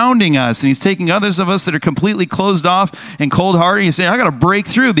like grounding us. And he's taking others of us that are completely closed off and cold-hearted. He's saying, I got to break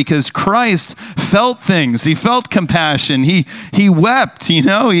through, because Christ felt things. He felt compassion. He wept, you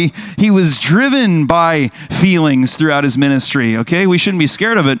know. He was driven by feelings throughout his ministry, okay? We shouldn't be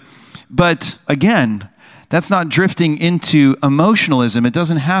scared of it. But again, that's not drifting into emotionalism. It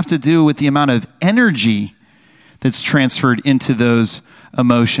doesn't have to do with the amount of energy that's transferred into those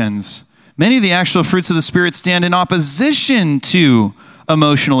emotions. Many of the actual fruits of the Spirit stand in opposition to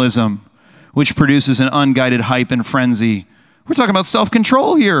emotionalism, which produces an unguided hype and frenzy. We're talking about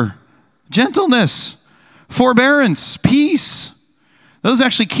self-control here, gentleness, forbearance, peace. Those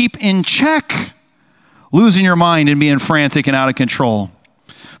actually keep in check losing your mind and being frantic and out of control.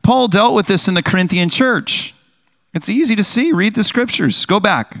 Paul dealt with this in the Corinthian church. It's easy to see. Read the Scriptures. Go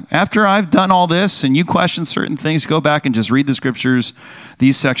back. After I've done all this and you question certain things, go back and just read the Scriptures,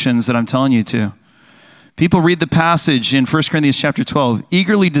 these sections that I'm telling you to. People read the passage in 1 Corinthians chapter 12,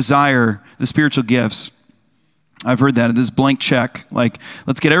 eagerly desire the spiritual gifts. I've heard that, this blank check, like,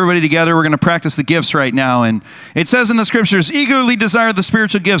 let's get everybody together, we're going to practice the gifts right now. And it says in the Scriptures, eagerly desire the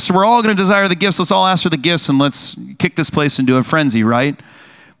spiritual gifts. So we're all going to desire the gifts. Let's all ask for the gifts and let's kick this place into a frenzy, right?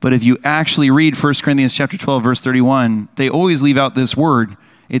 But if you actually read 1 Corinthians chapter 12, verse 31, they always leave out this word.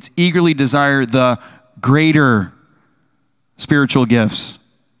 It's eagerly desire the greater spiritual gifts.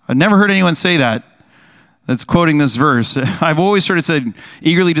 I've never heard anyone say that. That's quoting this verse. I've always sort of said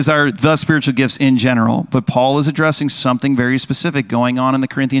eagerly desire the spiritual gifts in general, but Paul is addressing something very specific going on in the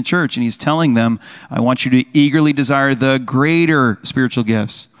Corinthian church, and he's telling them, I want you to eagerly desire the greater spiritual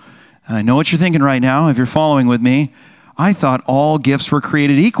gifts. And I know what you're thinking right now, if you're following with me. I thought all gifts were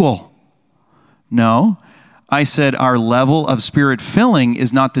created equal. No, I said our level of spirit filling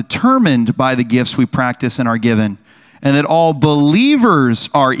is not determined by the gifts we practice and are given, and that all believers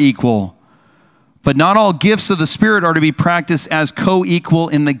are equal. But not all gifts of the Spirit are to be practiced as co-equal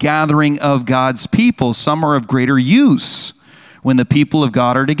in the gathering of God's people. Some are of greater use when the people of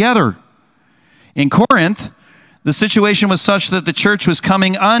God are together. In Corinth, the situation was such that the church was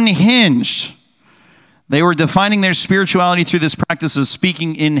coming unhinged. They were defining their spirituality through this practice of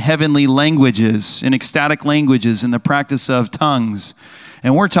speaking in heavenly languages, in ecstatic languages, in the practice of tongues.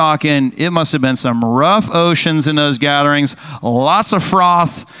 And we're talking, it must have been some rough oceans in those gatherings, lots of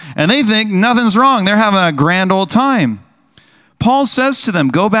froth, and they think nothing's wrong. They're having a grand old time. Paul says to them,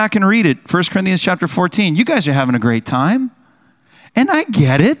 go back and read it, 1 Corinthians chapter 14. You guys are having a great time. And I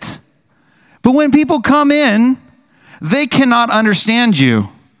get it. But when people come in, they cannot understand you.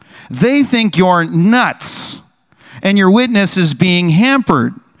 They think you're nuts. And your witness is being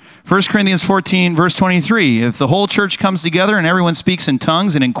hampered. 1 Corinthians 14, verse 23. If the whole church comes together and everyone speaks in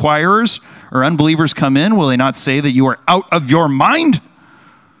tongues and inquirers or unbelievers come in, will they not say that you are out of your mind?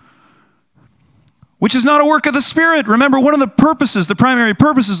 Which is not a work of the Spirit. Remember, one of the purposes, the primary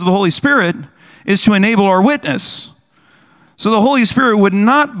purposes of the Holy Spirit is to enable our witness. So the Holy Spirit would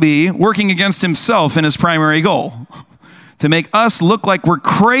not be working against himself in his primary goal, to make us look like we're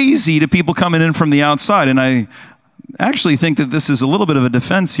crazy to people coming in from the outside. And I actually think that this is a little bit of a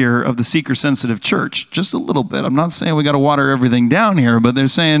defense here of the seeker-sensitive church. Just a little bit. I'm not saying we got to water everything down here, but they're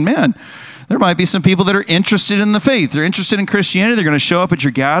saying, man, there might be some people that are interested in the faith. They're interested in Christianity. They're going to show up at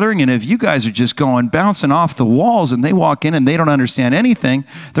your gathering. And if you guys are just going bouncing off the walls and they walk in and they don't understand anything,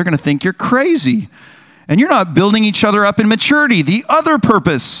 they're going to think you're crazy. And you're not building each other up in maturity. The other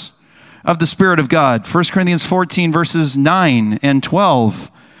purpose of the Spirit of God, 1 Corinthians 14, verses 9 and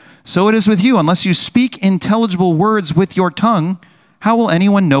 12. So it is with you. Unless you speak intelligible words with your tongue, how will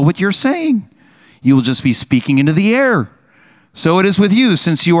anyone know what you're saying? You will just be speaking into the air. So it is with you.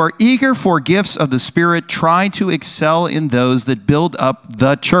 Since you are eager for gifts of the Spirit, try to excel in those that build up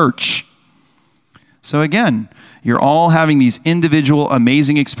the church. So again, you're all having these individual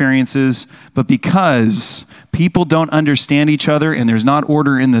amazing experiences, but because people don't understand each other and there's not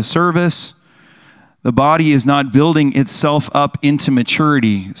order in the service, the body is not building itself up into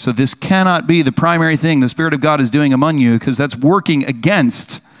maturity. So this cannot be the primary thing the Spirit of God is doing among you, because that's working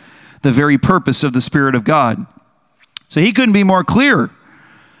against the very purpose of the Spirit of God. So he couldn't be more clear,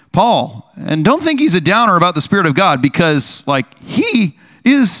 Paul. And don't think he's a downer about the Spirit of God, because he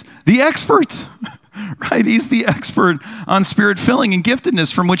is the expert, right? He's the expert on Spirit filling and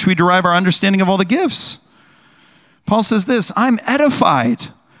giftedness, from which we derive our understanding of all the gifts. Paul says this, I'm edified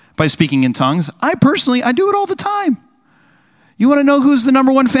by speaking in tongues. I do it all the time. You want to know who's the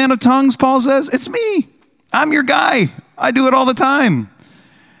number one fan of tongues, Paul says? It's me. I'm your guy. I do it all the time.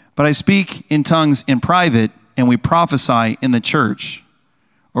 But I speak in tongues in private, and we prophesy in the church,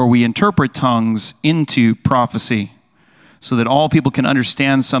 or we interpret tongues into prophecy, so that all people can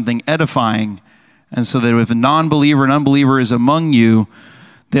understand something edifying, and so that if a non-believer and unbeliever is among you,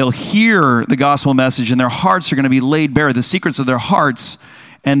 they'll hear the gospel message and their hearts are going to be laid bare, the secrets of their hearts,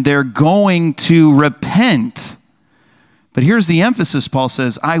 and they're going to repent. But here's the emphasis, Paul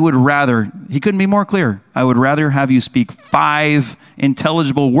says, he couldn't be more clear, I would rather have you speak 5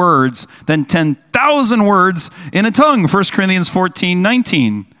 intelligible words than 10,000 words in a tongue, 1 Corinthians 14,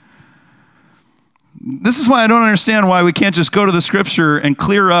 19. This is why I don't understand why we can't just go to the scripture and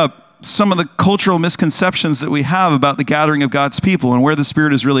clear up some of the cultural misconceptions that we have about the gathering of God's people and where the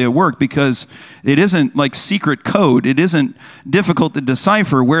Spirit is really at work, because it isn't like secret code. It isn't difficult to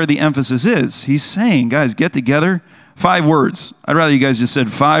decipher where the emphasis is. He's saying, guys, get together. 5 words. I'd rather you guys just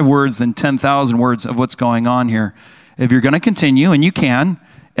said 5 words than 10,000 words of what's going on here. If you're going to continue, and you can,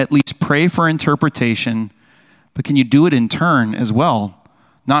 at least pray for interpretation, but can you do it in turn as well?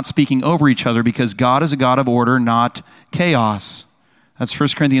 Not speaking over each other, because God is a God of order, not chaos. That's 1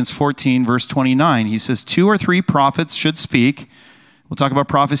 Corinthians 14, verse 29. He says, 2 or 3 prophets should speak. We'll talk about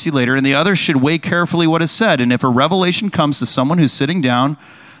prophecy later. And the others should weigh carefully what is said. And if a revelation comes to someone who's sitting down,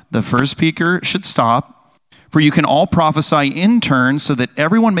 the first speaker should stop. For you can all prophesy in turn, so that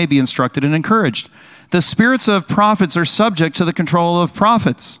everyone may be instructed and encouraged. The spirits of prophets are subject to the control of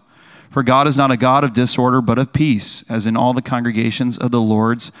prophets. For God is not a God of disorder, but of peace, as in all the congregations of the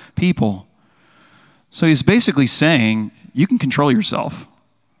Lord's people. So he's basically saying, you can control yourself.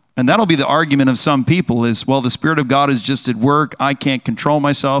 And that'll be the argument of some people is, well, the Spirit of God is just at work. I can't control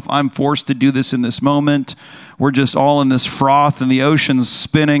myself. I'm forced to do this in this moment. We're just all in this froth and the ocean's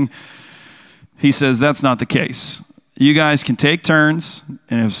spinning. He says that's not the case. You guys can take turns,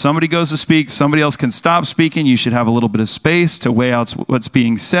 and if somebody goes to speak, somebody else can stop speaking. You should have a little bit of space to weigh out what's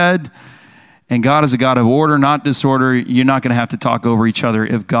being said. And God is a God of order, not disorder. You're not going to have to talk over each other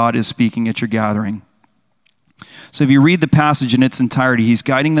if God is speaking at your gathering. So if you read the passage in its entirety, he's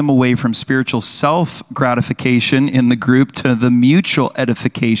guiding them away from spiritual self-gratification in the group to the mutual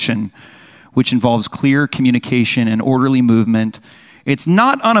edification, which involves clear communication and orderly movement. It's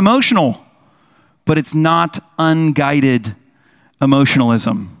not unemotional, but it's not unguided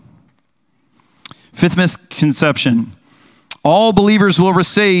emotionalism. 5th misconception. All believers will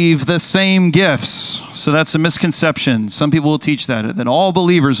receive the same gifts. So that's a misconception. Some people will teach that all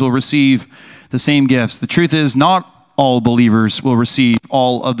believers will receive the same gifts. The truth is, not all believers will receive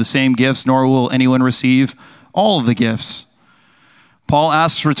all of the same gifts, nor will anyone receive all of the gifts. Paul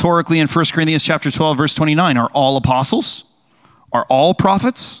asks rhetorically in 1 Corinthians chapter 12, verse 29, are all apostles? Are all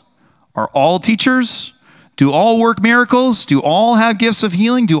prophets? Are all teachers? Do all work miracles? Do all have gifts of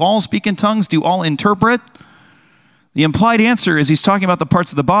healing? Do all speak in tongues? Do all interpret? The implied answer, as he's talking about the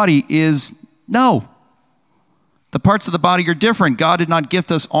parts of the body, is no. The parts of the body are different. God did not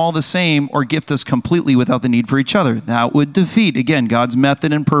gift us all the same or gift us completely without the need for each other. That would defeat, again, God's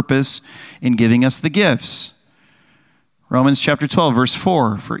method and purpose in giving us the gifts. Romans chapter 12, verse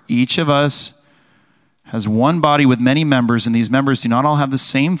 4, for each of us has one body with many members, and these members do not all have the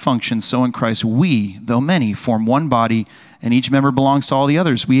same function. So in Christ, we, though many, form one body, and each member belongs to all the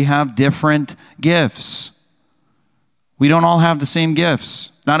others. We have different gifts. We don't all have the same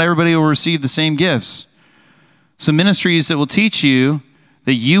gifts. Not everybody will receive the same gifts. Some ministries that will teach you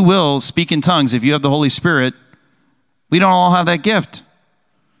that you will speak in tongues if you have the Holy Spirit, we don't all have that gift.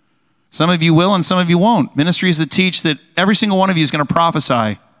 Some of you will and some of you won't. Ministries that teach that every single one of you is going to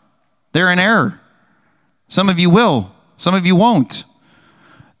prophesy, they're in error. Some of you will, some of you won't.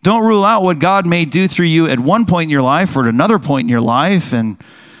 Don't rule out what God may do through you at one point in your life or at another point in your life, and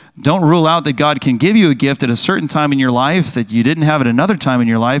don't rule out that God can give you a gift at a certain time in your life that you didn't have at another time in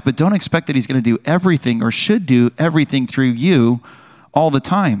your life, but don't expect that he's going to do everything or should do everything through you all the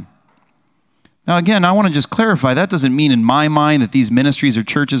time. Now, again, I want to just clarify, that doesn't mean in my mind that these ministries or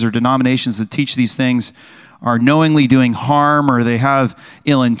churches or denominations that teach these things are knowingly doing harm or they have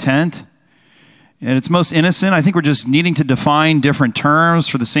ill intent. And it's most innocent. I think we're just needing to define different terms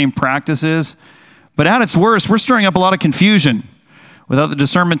for the same practices. But at its worst, we're stirring up a lot of confusion without the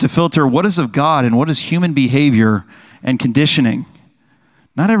discernment to filter what is of God and what is human behavior and conditioning.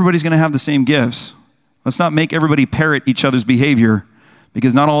 Not everybody's going to have the same gifts. Let's not make everybody parrot each other's behavior,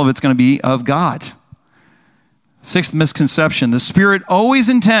 because not all of it's going to be of God. Sixth misconception, the Spirit always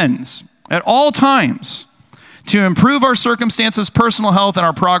intends at all times to improve our circumstances, personal health, and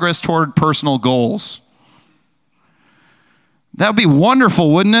our progress toward personal goals. That would be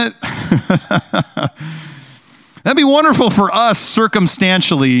wonderful, wouldn't it? That'd be wonderful for us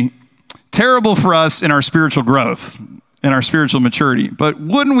circumstantially, terrible for us in our spiritual growth, in our spiritual maturity. But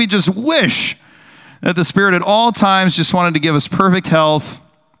wouldn't we just wish that the Spirit at all times just wanted to give us perfect health,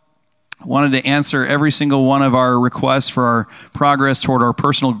 wanted to answer every single one of our requests for our progress toward our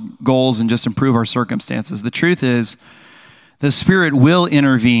personal goals and just improve our circumstances? The truth is, the Spirit will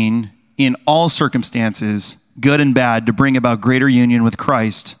intervene in all circumstances, good and bad, to bring about greater union with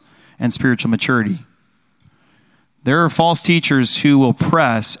Christ and spiritual maturity. There are false teachers who will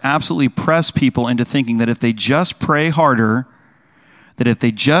absolutely press people into thinking that if they just pray harder, that if they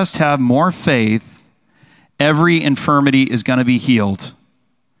just have more faith, every infirmity is going to be healed.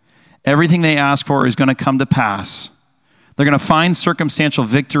 Everything they ask for is going to come to pass. They're going to find circumstantial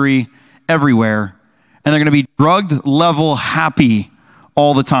victory everywhere, and they're going to be drugged level happy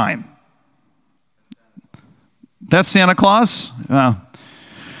all the time. That's Santa Claus?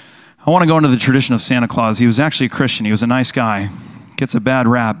 I want to go into the tradition of Santa Claus. He was actually a Christian. He was a nice guy. Gets a bad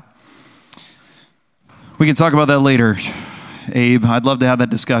rap. We can talk about that later, Abe. I'd love to have that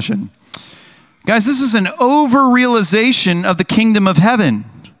discussion. Guys, this is an over-realization of the kingdom of heaven.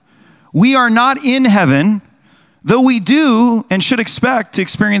 We are not in heaven, though we do and should expect to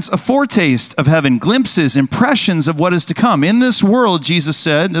experience a foretaste of heaven, glimpses, impressions of what is to come. In this world, Jesus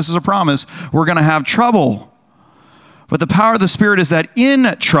said, this is a promise, we're going to have trouble. But the power of the Spirit is that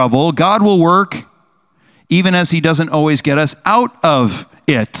in trouble, God will work even as he doesn't always get us out of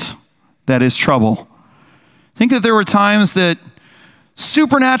it. That is trouble. Think that there were times that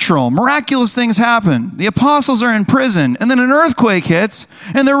supernatural, miraculous things happen. The apostles are in prison, and then an earthquake hits,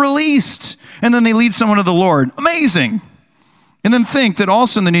 and they're released, and then they lead someone to the Lord. Amazing. And then think that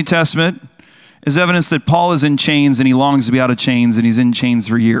also in the New Testament is evidence that Paul is in chains, and he longs to be out of chains, and he's in chains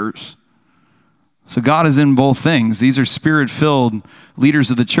for years. So God is in both things. These are Spirit-filled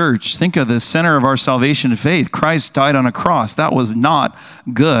leaders of the church. Think of the center of our salvation and faith. Christ died on a cross. That was not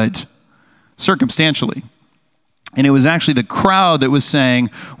good, circumstantially. And it was actually the crowd that was saying,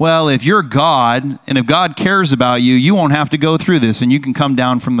 well, if you're God, and if God cares about you, you won't have to go through this, and you can come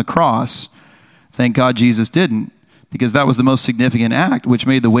down from the cross. Thank God Jesus didn't, because that was the most significant act, which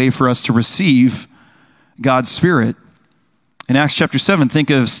made the way for us to receive God's Spirit. In Acts chapter 7, think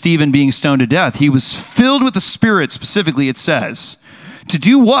of Stephen being stoned to death. He was filled with the Spirit, specifically, it says. To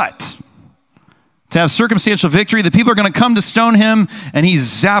do what? To have circumstantial victory. The people are going to come to stone him, and he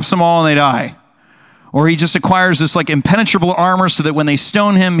zaps them all and they die. Or he just acquires this like impenetrable armor so that when they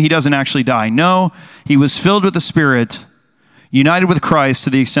stone him, he doesn't actually die. No, he was filled with the Spirit, united with Christ to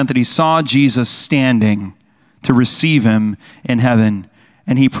the extent that he saw Jesus standing to receive him in heaven.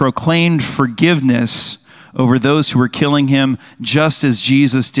 And he proclaimed forgiveness over those who were killing him, just as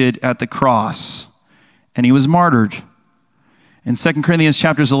Jesus did at the cross. And he was martyred. In 2 Corinthians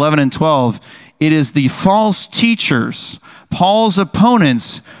chapters 11 and 12, it is the false teachers, Paul's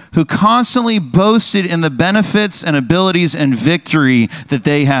opponents, who constantly boasted in the benefits and abilities and victory that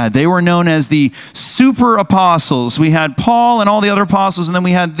they had. They were known as the super apostles. We had Paul and all the other apostles, and then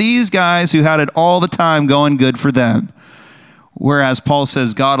we had these guys who had it all the time going good for them. Whereas Paul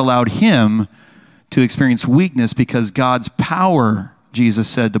says God allowed him to experience weakness because God's power, Jesus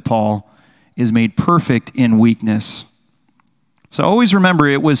said to Paul, is made perfect in weakness. So always remember,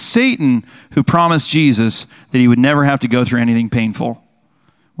 it was Satan who promised Jesus that he would never have to go through anything painful.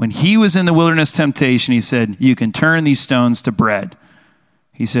 When he was in the wilderness temptation, he said, you can turn these stones to bread.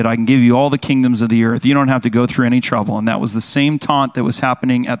 He said, I can give you all the kingdoms of the earth. You don't have to go through any trouble. And that was the same taunt that was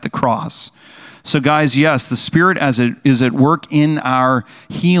happening at the cross. So guys, yes, the Spirit is at work in our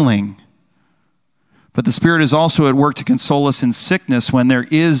healing. But the Spirit is also at work to console us in sickness when there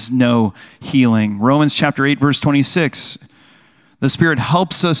is no healing. Romans chapter 8, verse 26. The Spirit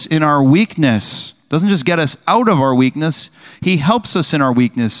helps us in our weakness. Doesn't just get us out of our weakness. He helps us in our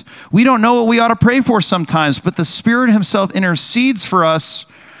weakness. We don't know what we ought to pray for sometimes, but the Spirit himself intercedes for us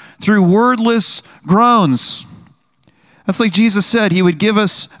through wordless groans. That's like Jesus said, he would give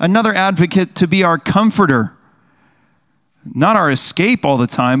us another advocate to be our comforter. Not our escape all the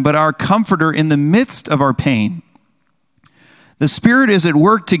time, but our comforter in the midst of our pain. The Spirit is at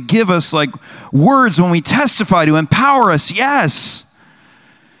work to give us like words when we testify, to empower us, yes.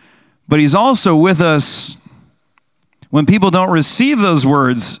 But he's also with us when people don't receive those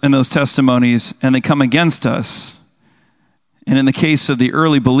words and those testimonies and they come against us. And in the case of the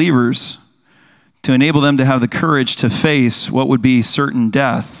early believers, to enable them to have the courage to face what would be certain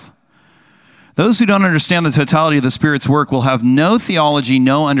death. Those who don't understand the totality of the Spirit's work will have no theology,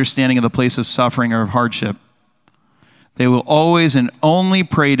 no understanding of the place of suffering or of hardship. They will always and only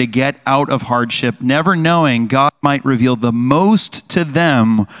pray to get out of hardship, never knowing God might reveal the most to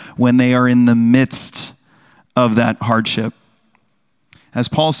them when they are in the midst of that hardship. As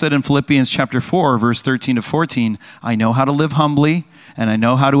Paul said in Philippians chapter 4, verse 13 to 14, I know how to live humbly and I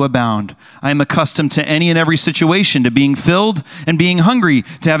know how to abound. I am accustomed to any and every situation, to being filled and being hungry,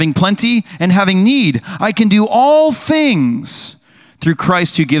 to having plenty and having need. I can do all things through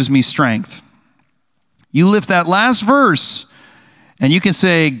Christ who gives me strength. You lift that last verse and you can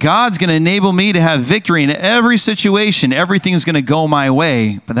say, God's going to enable me to have victory in every situation. Everything's going to go my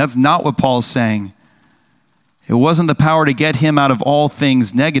way. But that's not what Paul's saying. It wasn't the power to get him out of all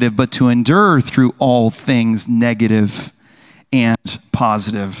things negative, but to endure through all things negative and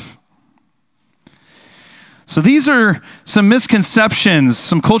positive. So these are some misconceptions,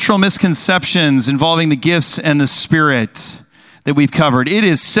 some cultural misconceptions involving the gifts and the Spirit that we've covered. It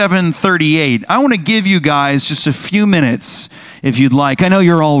is 7:38. I want to give you guys just a few minutes if you'd like. I know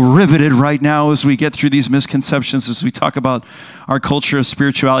you're all riveted right now as we get through these misconceptions, as we talk about our culture of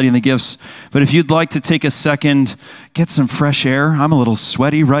spirituality and the gifts. But if you'd like to take a second, get some fresh air. I'm a little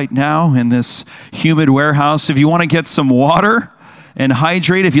sweaty right now in this humid warehouse. If you want to get some water and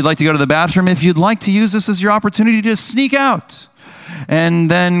hydrate, if you'd like to go to the bathroom, if you'd like to use this as your opportunity to sneak out and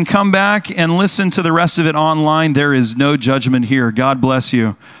then come back and listen to the rest of it online. There is no judgment here. God bless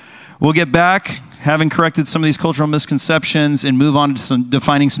you. We'll get back, having corrected some of these cultural misconceptions, and move on to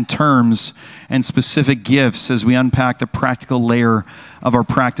defining some terms and specific gifts as we unpack the practical layer of our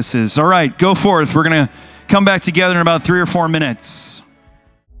practices. All right, go forth. We're going to come back together in about 3 or 4 minutes.